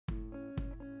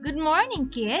Good morning,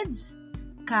 kids!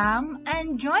 Come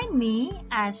and join me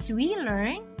as we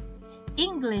learn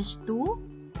English 2,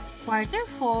 Quarter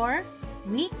 4,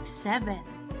 Week 7.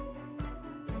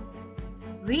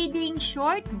 Reading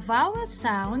short vowel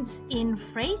sounds in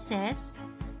phrases,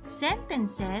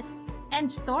 sentences,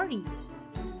 and stories.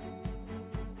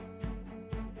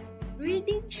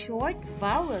 Reading short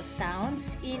vowel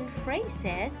sounds in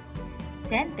phrases,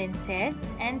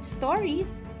 sentences, and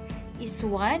stories is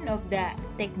one of the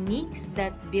techniques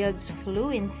that builds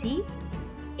fluency,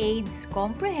 aids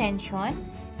comprehension,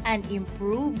 and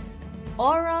improves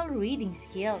oral reading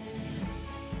skills.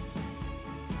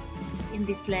 In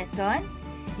this lesson,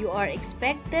 you are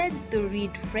expected to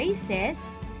read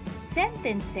phrases,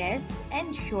 sentences,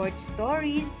 and short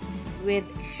stories with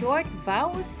short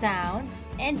vowel sounds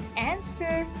and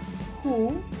answer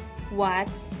who, what,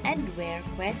 and where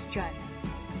questions.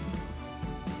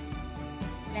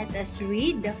 Let us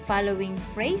read the following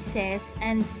phrases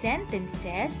and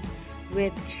sentences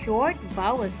with short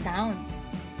vowel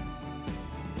sounds.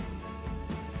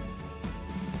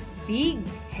 Big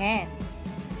hen,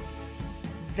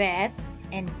 vet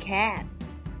and cat,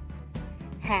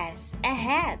 has a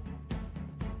hat.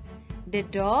 The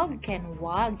dog can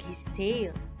wag his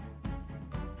tail.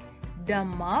 The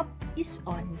mop is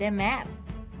on the map.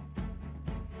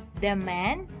 The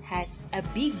man has a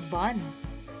big bun.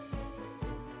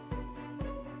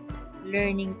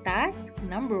 Learning task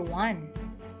number 1.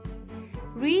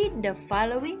 Read the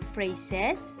following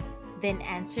phrases, then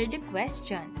answer the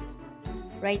questions.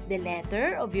 Write the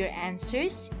letter of your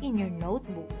answers in your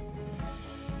notebook.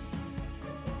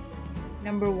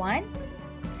 Number 1.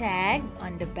 Tag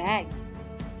on the bag.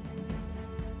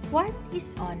 What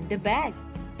is on the bag?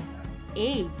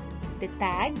 A. The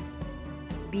tag.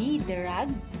 B. The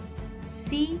rug.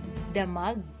 C. The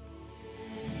mug.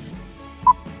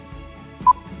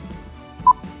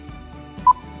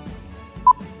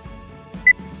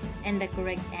 And the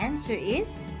correct answer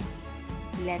is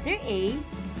letter A,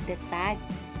 the tag.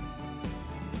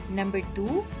 Number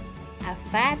 2, a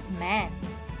fat man.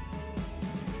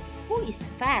 Who is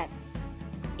fat?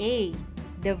 A,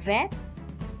 the vet.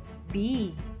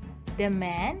 B, the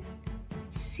man.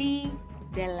 C,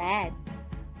 the lad.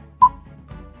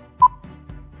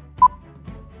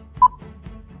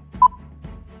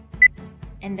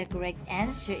 And the correct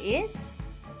answer is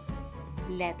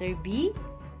letter B,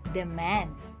 the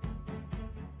man.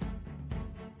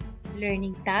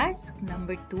 Learning task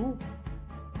number 2.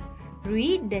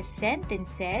 Read the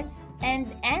sentences and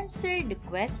answer the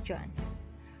questions.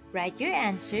 Write your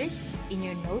answers in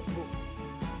your notebook.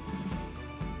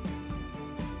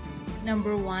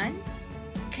 Number 1.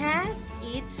 Cat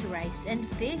eats rice and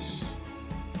fish.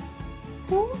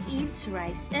 Who eats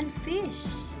rice and fish?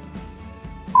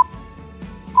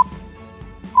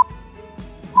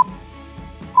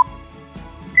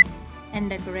 And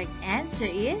the correct answer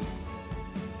is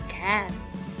cat.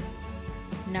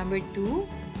 Number 2,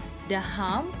 the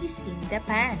ham is in the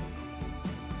pan.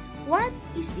 What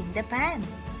is in the pan?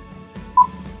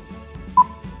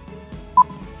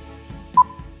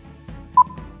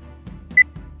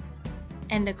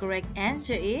 And the correct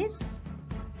answer is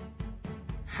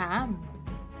ham.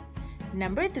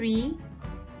 Number 3,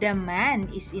 the man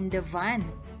is in the van.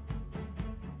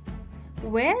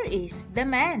 Where is the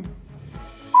man?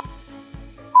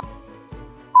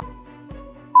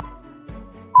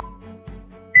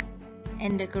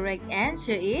 And the correct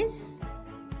answer is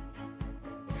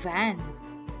van.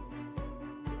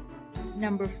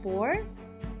 Number 4,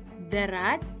 the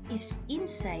rat is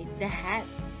inside the hat.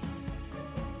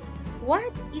 What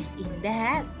is in the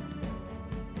hat?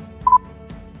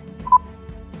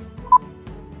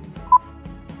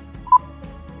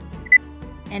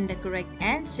 And the correct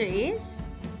answer is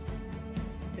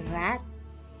rat.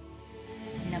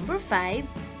 Number 5,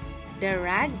 the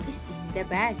rag is in the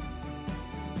bag.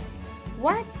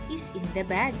 What is in the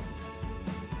bag?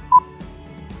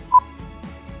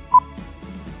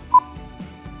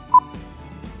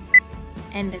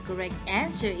 And the correct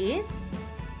answer is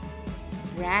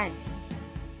rag.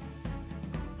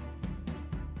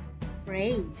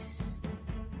 Phrase.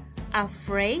 A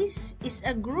phrase is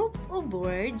a group of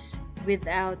words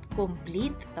without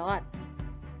complete thought.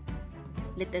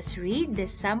 Let us read the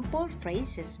sample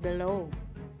phrases below.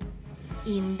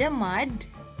 In the mud.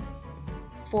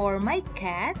 For my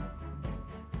cat.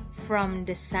 From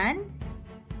the sun.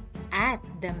 At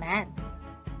the mat.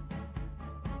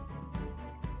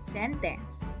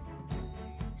 Sentence.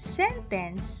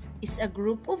 Sentence is a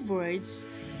group of words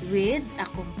with a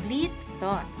complete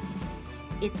thought.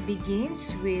 It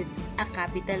begins with a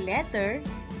capital letter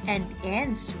and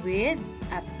ends with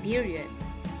a period.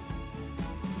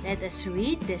 Let us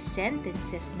read the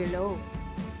sentences below.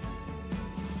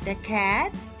 The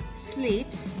cat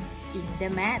sleeps in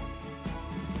the mat.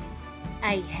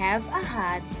 I have a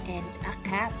hat and a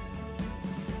cap.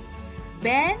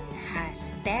 Ben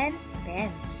has 10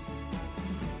 pens.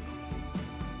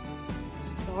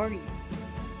 Story.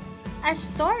 A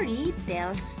story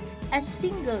tells a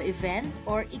single event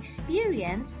or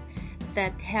experience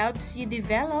that helps you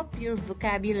develop your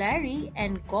vocabulary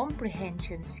and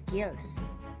comprehension skills.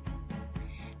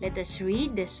 Let us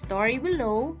read the story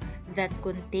below that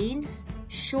contains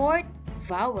short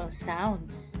vowel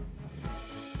sounds.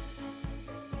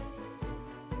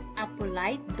 A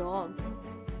polite dog.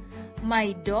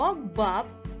 My dog Bob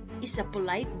is a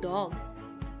polite dog.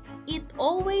 It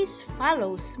always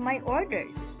follows my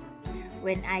orders.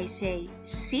 When I say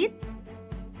sit,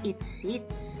 it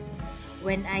sits.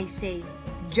 When I say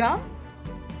jump,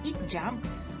 it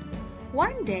jumps.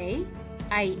 One day,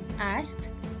 I asked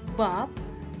Bob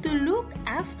to look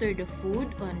after the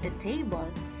food on the table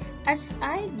as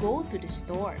I go to the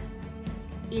store.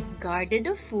 It guarded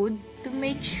the food to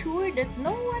make sure that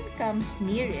no one comes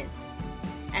near it.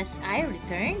 As I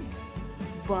returned,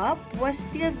 Bob was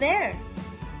still there,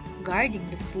 guarding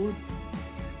the food.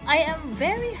 I am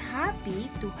very happy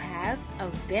to have a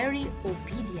very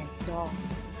obedient dog.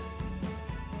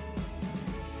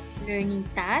 Learning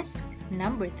task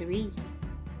number 3.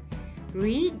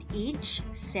 Read each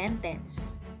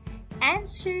sentence.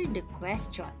 Answer the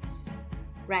questions.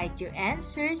 Write your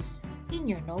answers in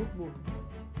your notebook.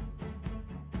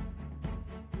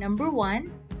 Number 1.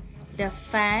 The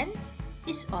fan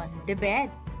is on the bed.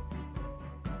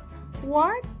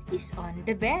 What is on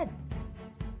the bed?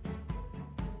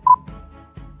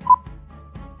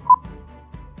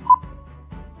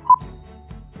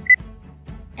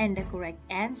 And the correct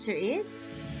answer is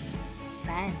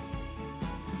fan.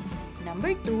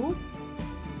 Number 2.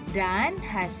 Dan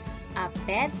has a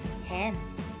pet hen.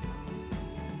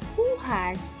 Who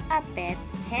has a pet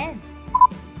hen?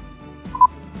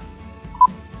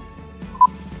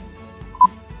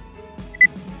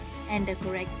 And the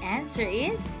correct answer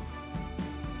is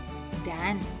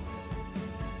Dan.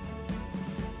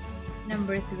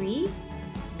 Number 3.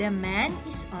 The man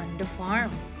is on the farm.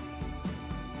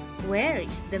 Where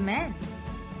is the man?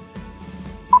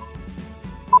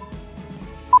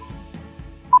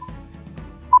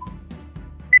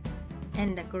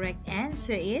 And the correct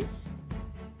answer is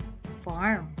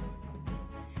farm.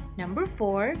 Number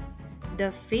 4.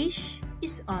 The fish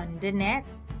is on the net.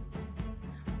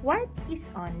 What is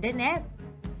on the net?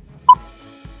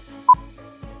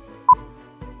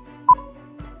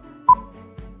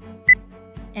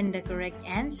 And the correct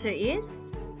answer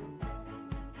is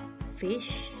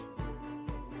fish.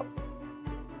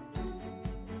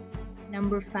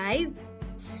 Number 5.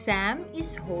 Sam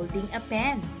is holding a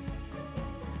pen.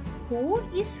 Who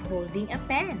is holding a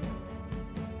pen?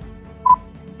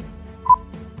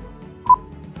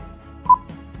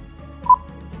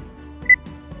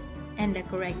 And the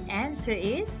correct answer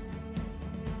is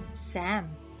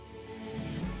Sam.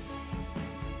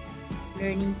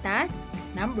 Learning task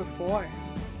number 4.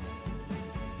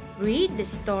 Read the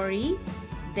story,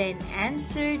 then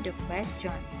answer the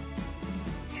questions.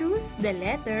 Choose the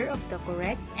letter of the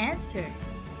correct answer.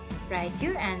 Write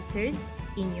your answers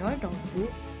in your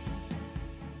notebook.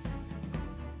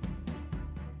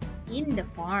 In the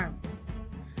farm.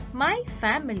 My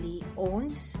family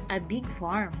owns a big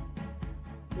farm.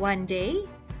 One day,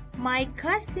 my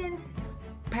cousins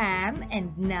Pam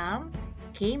and Nam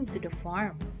came to the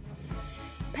farm.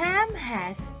 Pam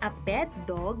has a pet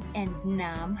dog and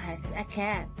Nam has a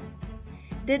cat.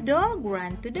 The dog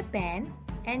ran to the pen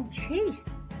and chased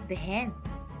the hen.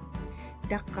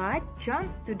 The cat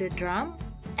jumped to the drum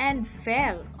and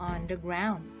fell on the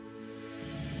ground.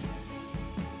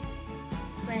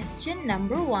 Question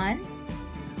number 1.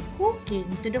 Who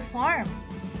came to the farm?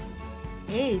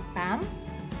 A. Pam,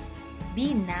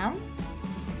 B. Nam,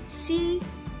 C.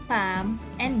 Pam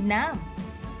and Nam.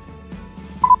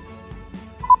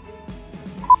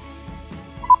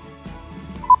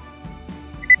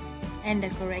 And the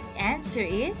correct answer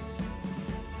is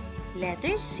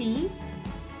letter C.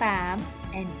 Pam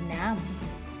and Nam.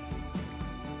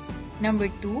 Number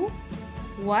 2.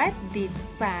 What did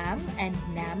Pam and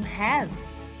Nam have?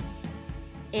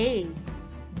 A.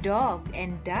 Dog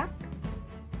and duck,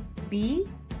 B.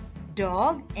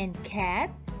 Dog and cat,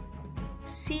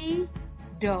 C.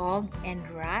 Dog and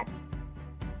rat.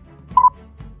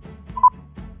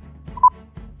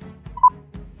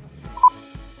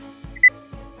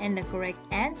 And the correct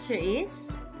answer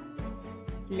is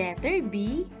letter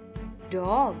B.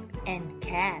 Dog and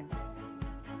cat.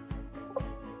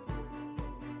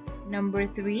 Number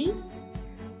 3.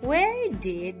 Where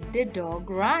did the dog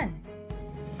run?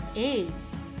 A.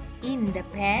 In the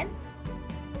pen.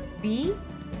 B.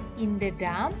 In the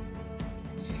dam.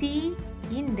 C.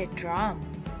 In the drum.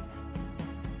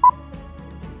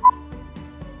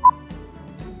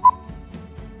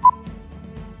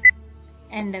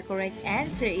 And the correct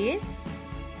answer is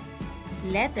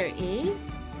letter A,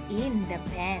 in the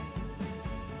pen.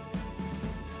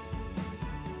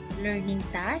 Learning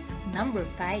task number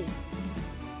 5.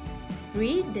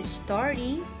 Read the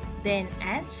story, then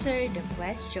answer the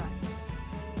questions.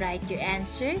 Write your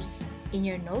answers in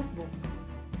your notebook.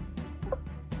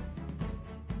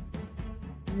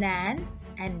 Nan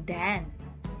and Dan.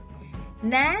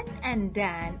 Nan and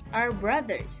Dan are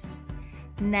brothers.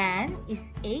 Nan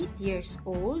is 8 years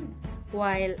old,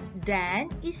 while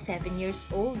Dan is 7 years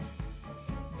old.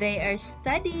 They are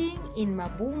studying in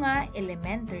Mabunga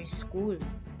Elementary School.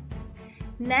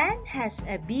 Nan has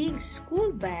a big school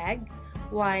bag,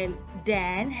 while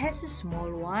Dan has a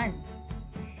small one.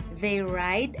 They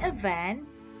ride a van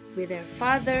with their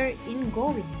father in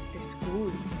going to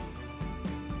school.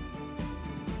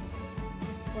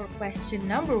 For question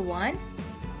number 1,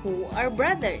 who are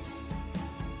brothers?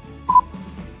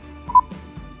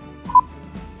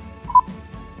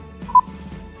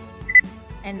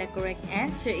 And the correct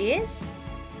answer is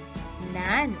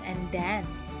Nan and Dan.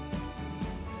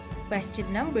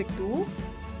 Question number 2,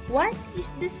 what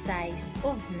is the size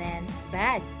of Nan's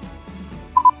bag?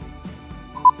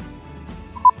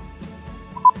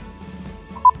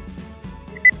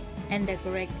 And the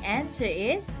correct answer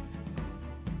is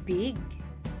big.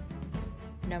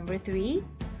 Number 3,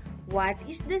 what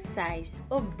is the size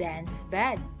of Dan's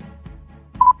bag?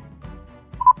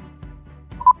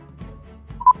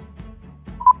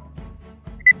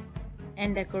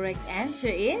 And the correct answer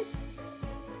is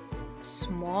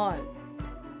small.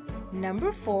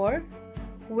 Number 4,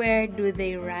 where do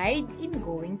they ride in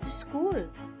going to school?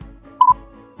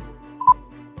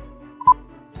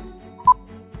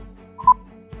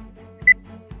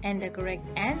 And the correct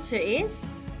answer is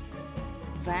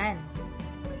van.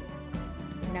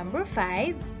 Number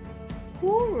 5,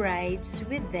 who rides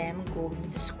with them going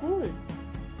to school?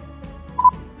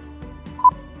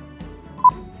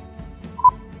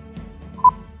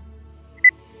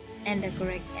 And the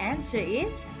correct answer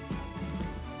is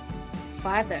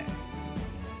father.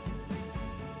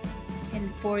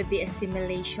 And for the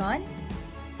assimilation,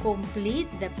 complete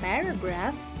the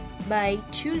paragraph by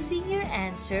choosing your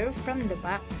answer from the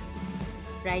box.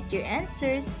 Write your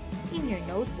answers in your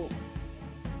notebook.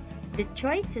 The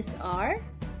choices are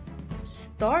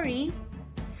story,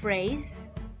 phrase,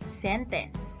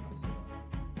 sentence.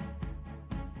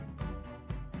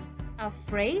 A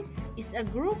phrase is a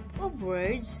group of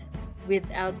words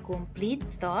without complete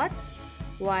thought,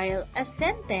 while a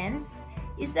sentence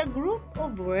is a group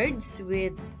of words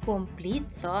with complete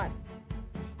thought.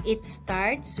 It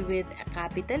starts with a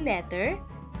capital letter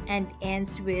and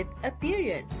ends with a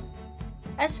period.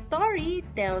 A story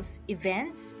tells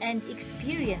events and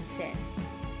experiences.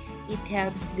 It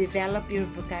helps develop your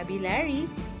vocabulary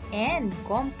and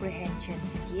comprehension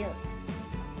skills.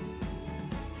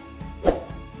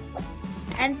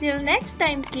 Until next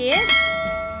time, kids!